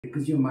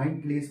because your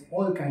mind plays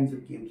all kinds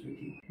of games with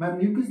you. My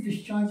mucus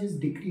discharge is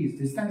decreased.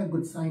 Is that a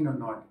good sign or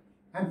not?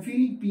 I'm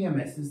feeling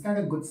PMS. Is that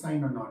a good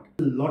sign or not?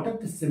 A lot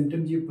of the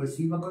symptoms you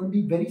perceive are going to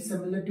be very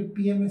similar to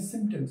PMS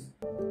symptoms.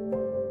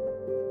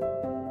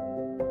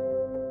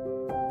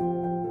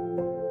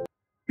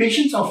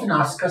 Patients often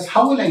ask us,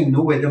 how will I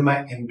know whether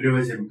my embryo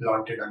is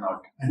implanted or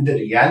not? And the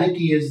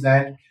reality is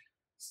that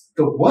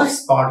the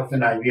worst part of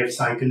an IVF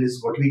cycle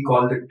is what we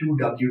call the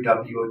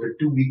 2WW, or the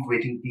 2-week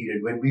waiting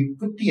period, when we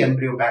put the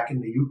embryo back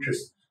in the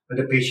uterus, but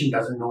the patient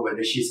doesn't know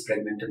whether she's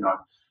pregnant or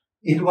not.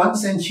 In one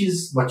sense,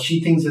 she's what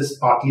she thinks is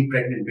partly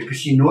pregnant because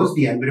she knows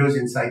the embryo is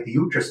inside the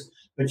uterus,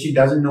 but she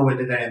doesn't know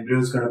whether the embryo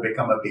is going to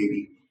become a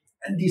baby.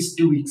 And these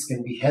 2 weeks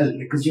can be hell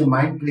because your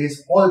mind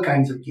plays all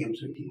kinds of games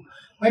with you.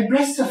 My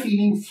breasts are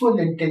feeling full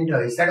and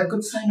tender. Is that a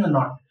good sign or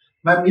not?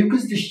 My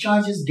mucus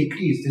discharge is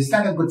decreased. Is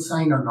that a good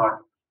sign or not?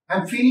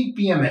 I'm feeling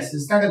PMS.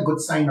 Is that a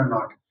good sign or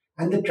not?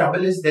 And the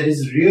trouble is there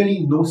is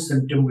really no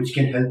symptom which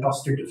can help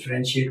us to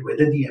differentiate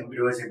whether the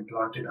embryo is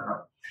implanted or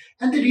not.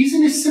 And the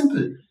reason is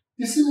simple.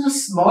 This is a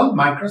small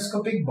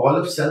microscopic ball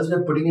of cells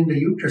we're putting in the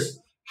uterus.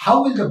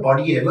 How will the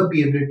body ever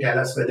be able to tell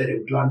us whether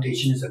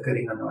implantation is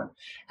occurring or not?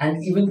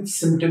 And even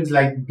symptoms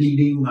like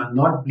bleeding or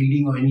not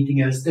bleeding or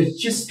anything else, there's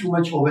just too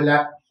much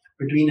overlap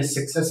between a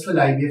successful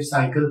IVF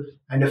cycle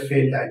and a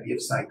failed IVF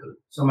cycle.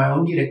 So my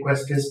only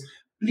request is,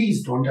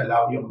 please don't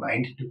allow your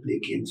mind to play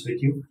games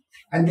with you.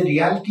 And the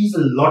reality is a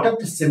lot of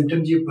the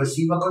symptoms you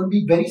perceive are going to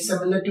be very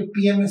similar to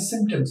PMS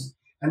symptoms.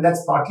 And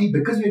that's partly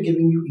because we're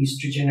giving you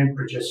estrogen and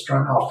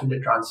progesterone after the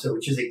transfer,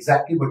 which is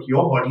exactly what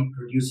your body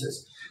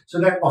produces.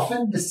 So that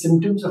often the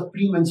symptoms of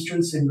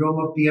premenstrual syndrome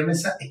or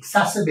PMS are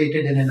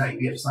exacerbated in an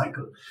IVF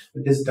cycle.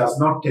 But this does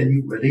not tell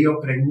you whether you're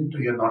pregnant or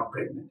you're not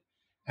pregnant.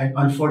 And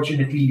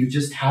unfortunately, you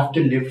just have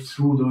to live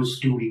through those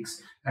 2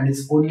 weeks. And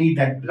it's only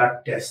that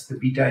blood test, the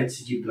beta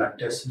HCG blood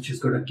test, which is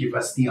going to give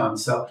us the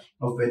answer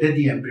of whether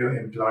the embryo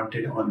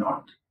implanted or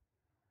not.